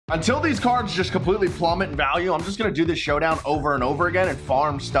Until these cards just completely plummet in value, I'm just gonna do this showdown over and over again and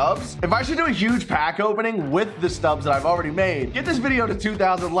farm stubs. If I should do a huge pack opening with the stubs that I've already made, get this video to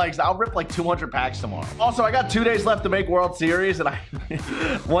 2,000 likes, I'll rip like 200 packs tomorrow. Also, I got 2 days left to make World Series, and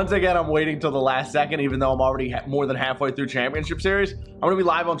once again, I'm waiting till the last second, even though I'm already more than halfway through Championship Series. I'm gonna be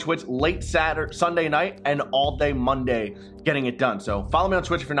live on Twitch late Sunday night and all day Monday getting it done. So follow me on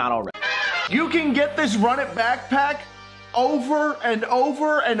Twitch if you're not already. You can get this Run It backpack over and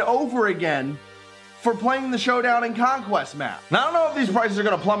over and over again for playing the Showdown and Conquest map. Now, I don't know if these prices are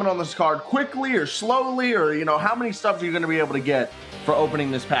gonna plummet on this card quickly or slowly, or you know, how many stubs are you gonna be able to get for opening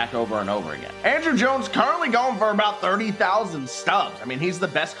this pack over and over again. Andrew Jones currently going for about 30,000 stubs. I mean, he's the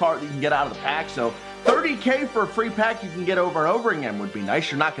best card that you can get out of the pack, so 30K for a free pack you can get over and over again would be nice.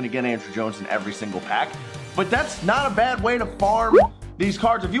 You're not gonna get Andrew Jones in every single pack, but that's not a bad way to farm these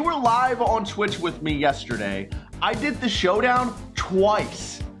cards. If you were live on Twitch with me yesterday, I did the showdown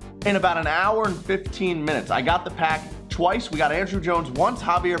twice in about an hour and 15 minutes. I got the pack twice. We got Andrew Jones once,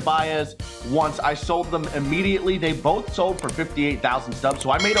 Javier Baez once. I sold them immediately. They both sold for 58,000 stubs. So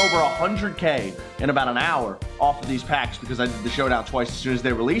I made over 100K in about an hour off of these packs because I did the showdown twice as soon as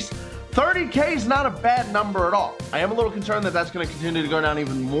they released. 30K is not a bad number at all. I am a little concerned that that's going to continue to go down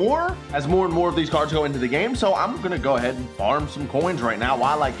even more as more and more of these cards go into the game. So I'm going to go ahead and farm some coins right now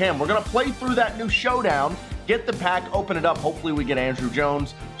while I can. We're going to play through that new showdown, get the pack, open it up. Hopefully we get Andrew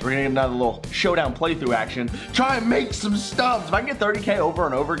Jones. So we're gonna get another little showdown playthrough action. Try and make some stubs. If I can get 30K over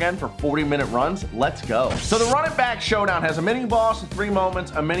and over again for 40-minute runs, let's go. So the Run It Back showdown has a mini boss, 3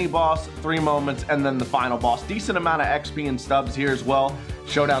 moments, a mini boss, 3 moments, and then the final boss. Decent amount of XP and stubs here as well.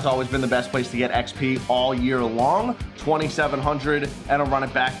 Showdown's always been the best place to get XP all year long. 2,700 and a Run It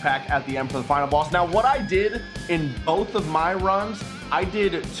backpack at the end for the final boss. Now, what I did in both of my runs, I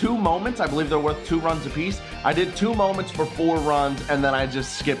did 2 moments. I believe they're worth 2 runs apiece. I did 2 moments for 4 runs, and then I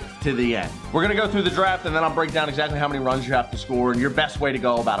just skipped to the end. We're gonna go through the draft, and then I'll break down exactly how many runs you have to score and your best way to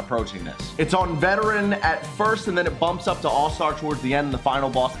go about approaching this. It's on Veteran at first, and then it bumps up to All-Star towards the end, and the final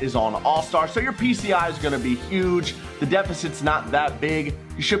boss is on All-Star. So your PCI is gonna be huge. The deficit's not that big.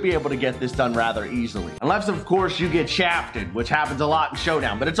 You should be able to get this done rather easily. Unless, of course, you get shafted, which happens a lot in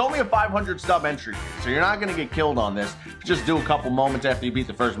Showdown, but it's only a 500 stub entry fee, so you're not gonna get killed on this. Just do a couple moments after you beat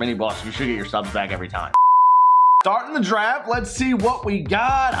the first mini boss, you should get your subs back every time. Starting the draft, let's see what we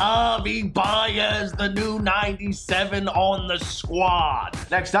got. Javi Baez, the new 97 on the squad.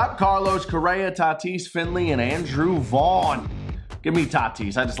 Next up, Carlos Correa, Tatis Finley, and Andrew Vaughn. Give me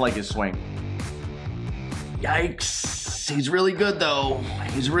Tatis, I just like his swing. Yikes. He's really good, though.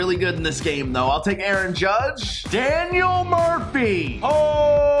 He's really good in this game, though. I'll take Aaron Judge. Daniel Murphy.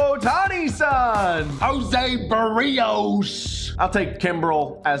 Oh, Tani-san. Jose Barrios. I'll take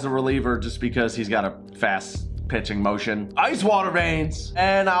Kimbrel as a reliever just because he's got a fast pitching motion. Ice Water Veins.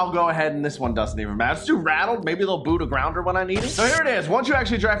 And I'll go ahead, and this one doesn't even matter. It's too rattled. Maybe they'll boot a grounder when I need it. So here it is. Once you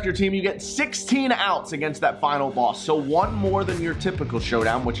actually draft your team, you get 16 outs against that final boss. So 1 more than your typical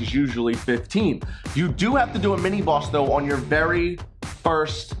showdown, which is usually 15. You do have to do a mini boss, though, on your very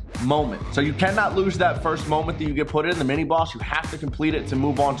first moment. So you cannot lose that first moment that you get put in the mini boss. You have to complete it to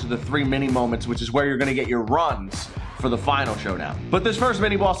move on to the 3 mini moments, which is where you're going to get your runs for the final showdown. But this first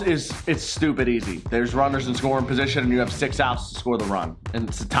mini boss it's stupid easy. There's runners in scoring position and you have 6 outs to score the run. And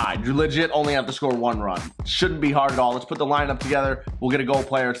it's a tie. You legit only have to score 1 run. Shouldn't be hard at all. Let's put the lineup together. We'll get a gold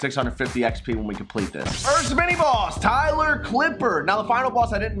player at 650 XP when we complete this. First mini boss, Tyler Clippard. Now the final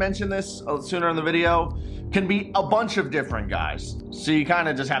boss, I didn't mention this sooner in the video, can be a bunch of different guys. So you kind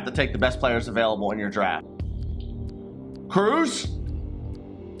of just have to take the best players available in your draft. Cruz,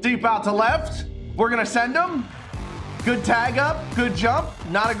 deep out to left. We're gonna send him. Good tag up, good jump,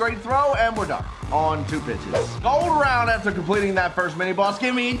 not a great throw, and we're done on 2 pitches. Gold round after completing that first mini boss.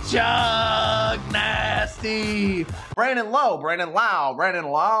 Give me Chuck Nasty. Brandon Lowe, Brandon Lau, Brandon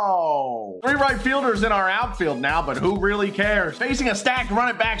Lowe. 3 right fielders in our outfield now, but who really cares? Facing a stacked Run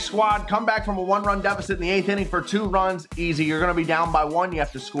It Back squad, come back from a 1-run deficit in the 8th inning for 2 runs. Easy, you're gonna be down by 1, you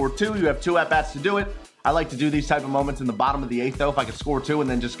have to score 2, you have 2 at-bats to do it. I like to do these type of moments in the bottom of the 8th, though. If I could score 2 and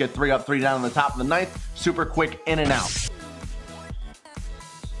then just get 3 up, 3 down in the top of the 9th, super quick in and out.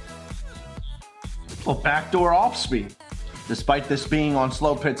 Well, backdoor off speed. Despite this being on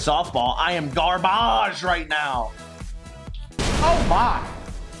slow pitch softball, I am garbage right now. Oh my.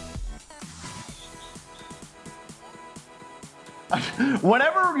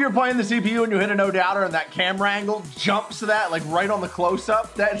 Whenever you're playing the CPU and you hit a no-doubter and that camera angle jumps to that, like right on the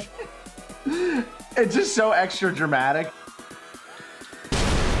close-up, that it's just so extra dramatic.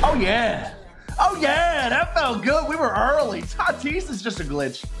 Oh yeah. Oh yeah, that felt good. We were early. Tatis is just a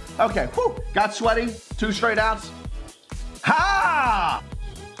glitch. Okay, whew. Got sweaty. 2 straight outs. Ha!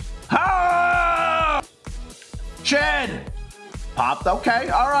 Ched. Popped. Okay.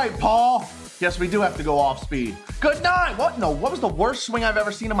 All right, Paul. Yes, we do have to go off speed. Good night. What? No, what was the worst swing I've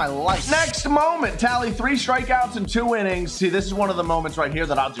ever seen in my life? Next moment, tally 3 strikeouts in 2 innings. See, this is one of the moments right here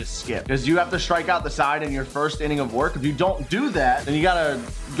that I'll just skip because you have to strike out the side in your first inning of work. If you don't do that, then you got to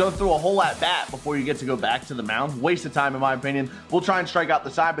go through a whole at-bat before you get to go back to the mound. Waste of time, in my opinion. We'll try and strike out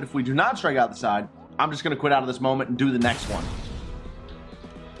the side, but if we do not strike out the side, I'm just going to quit out of this moment and do the next one.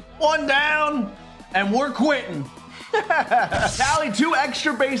 1 down, and we're quitting. Tally 2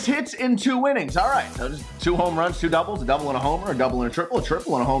 extra base hits in 2 innings. All right, so just 2 home runs, 2 doubles, a double and a homer, a double and a triple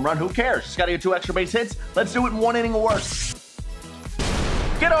and a home run. Who cares? Just got to get 2 extra base hits. Let's do it in 1 inning of work.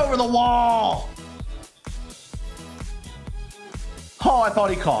 Get over the wall. Oh, I thought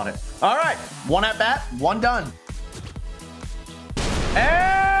he caught it. All right, 1 at bat, 1 done.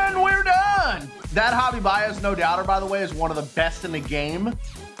 And we're done. That Javi Baez, no doubter, by the way, is one of the best in the game.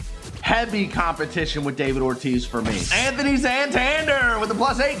 Heavy competition with David Ortiz for me. Anthony Santander with the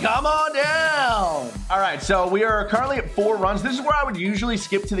 +8. Come on down. All right, so we are currently at 4 runs. This is where I would usually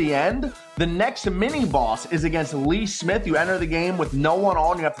skip to the end. The next mini boss is against Lee Smith. You enter the game with no one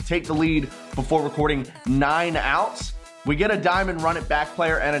on. You have to take the lead before recording 9 outs. We get a diamond run it back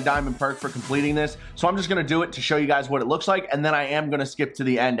player and a diamond perk for completing this. So I'm just going to do it to show you guys what it looks like. And then I am going to skip to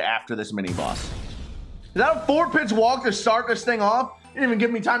the end after this mini boss. Is that a 4-pitch walk to start this thing off? Didn't even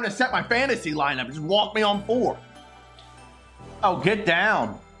give me time to set my fantasy lineup. Just walk me on 4. Oh, get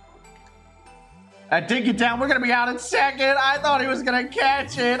down. I did get down. We're going to be out in second. I thought he was going to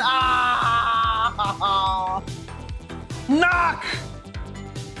catch it. Ah! Knock!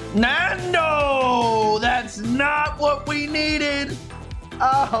 Nando! That's not what we needed.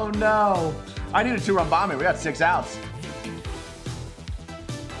 Oh, no. I need a 2-run bomb here. We got 6 outs.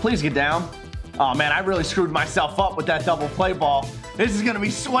 Please get down. Oh, man, I really screwed myself up with that double play ball. This is going to be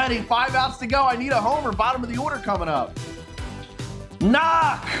sweaty. 5 outs to go. I need a homer. Bottom of the order coming up.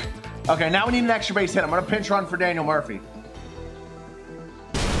 Knock! Okay, now we need an extra base hit. I'm going to pinch run for Daniel Murphy.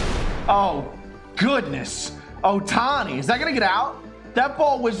 Oh, goodness. Ohtani. Is that going to get out? That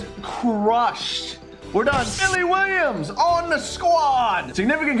ball was crushed. We're done. Billy Williams on the squad.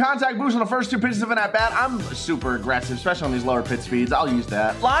 Significant contact boost on the first 2 pitches of an at-bat. I'm super aggressive, especially on these lower pitch speeds. I'll use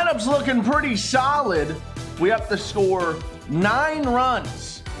that. Lineup's looking pretty solid. We have to score 9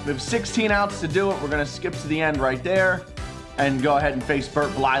 runs. We have 16 outs to do it. We're going to skip to the end right there and go ahead and face Bert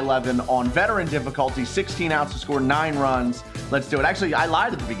Blyleven on veteran difficulty. 16 outs to score 9 runs. Let's do it. Actually, I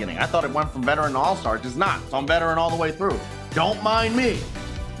lied at the beginning. I thought it went from veteran to all-star. It does not. It's on veteran all the way through. Don't mind me.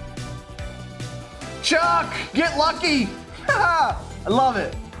 Chuck, get lucky. I love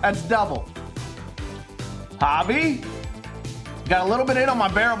it. That's double. Javi. Got a little bit in on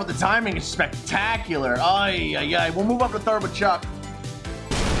my barrel, but the timing is spectacular. Ay, ay, ay. We'll move up to third with Chuck.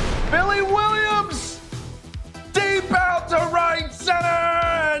 Billy Williams. Deep out to right center.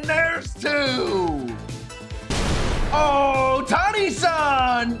 And there's 2. Oh,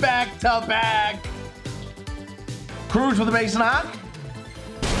 Tani-san. Back to back. Cruz with a base knock.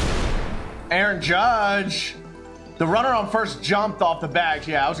 Aaron Judge. The runner on first jumped off the bag.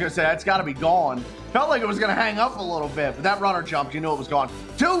 Yeah, I was going to say, that's got to be gone. Felt like it was going to hang up a little bit, but that runner jumped. You knew it was gone.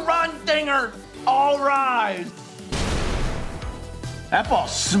 2-run dinger. All rise. That ball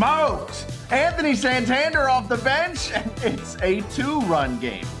smoked. Anthony Santander off the bench, and it's a 2-run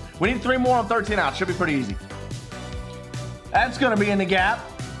game. We need 3 more on 13 outs. Should be pretty easy. That's going to be in the gap.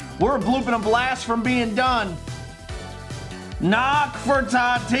 We're a bloop and a blast from being done. Knock for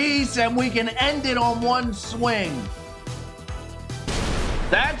Tatis, and we can end it on 1 swing.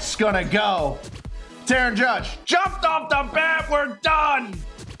 That's gonna go. Aaron Judge jumped off the bat. We're done.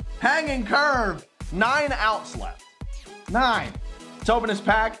 Hanging curve. 9 outs left. 9. Let's open this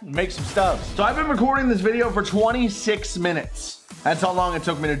pack and make some stubs. So I've been recording this video for 26 minutes. That's how long it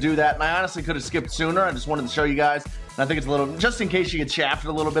took me to do that. And I honestly could have skipped sooner. I just wanted to show you guys. And I think it's a little, just in case you get shafted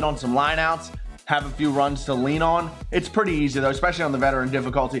a little bit on some line outs, have a few runs to lean on. It's pretty easy though, especially on the veteran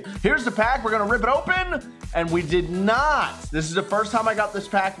difficulty. Here's the pack. We're gonna rip it open, and we did not. This is the first time I got this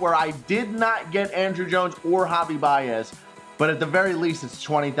pack where I did not get Andrew Jones or Javi Baez, but at the very least, it's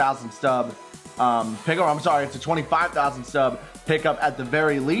 20,000 stub pickup. I'm sorry, it's a 25,000 stub pickup at the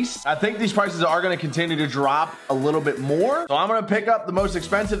very least. I think these prices are going to continue to drop a little bit more. So I'm going to pick up the most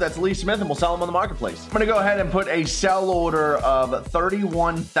expensive, that's Lee Smith, and we'll sell them on the marketplace. I'm going to go ahead and put a sell order of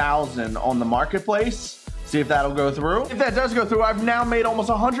 31,000 on the marketplace. See if that'll go through. If that does go through, I've now made almost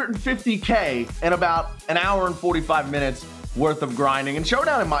 150K in about an hour and 45 minutes worth of grinding, and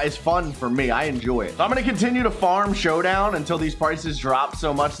Showdown is fun for me. I enjoy it. So I'm going to continue to farm Showdown until these prices drop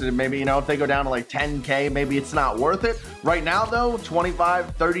so much that maybe, you know, if they go down to like 10K, maybe it's not worth it. Right now though,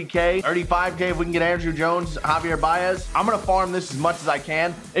 25, 30K, 35K if we can get Andrew Jones, Javier Baez. I'm going to farm this as much as I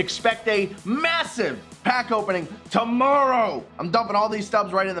can. Expect a massive pack opening tomorrow. I'm dumping all these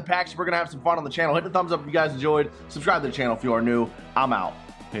stubs right in the packs. We're going to have some fun on the channel. Hit the thumbs up if you guys enjoyed. Subscribe to the channel if you are new. I'm out.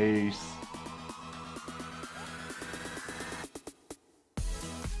 Peace.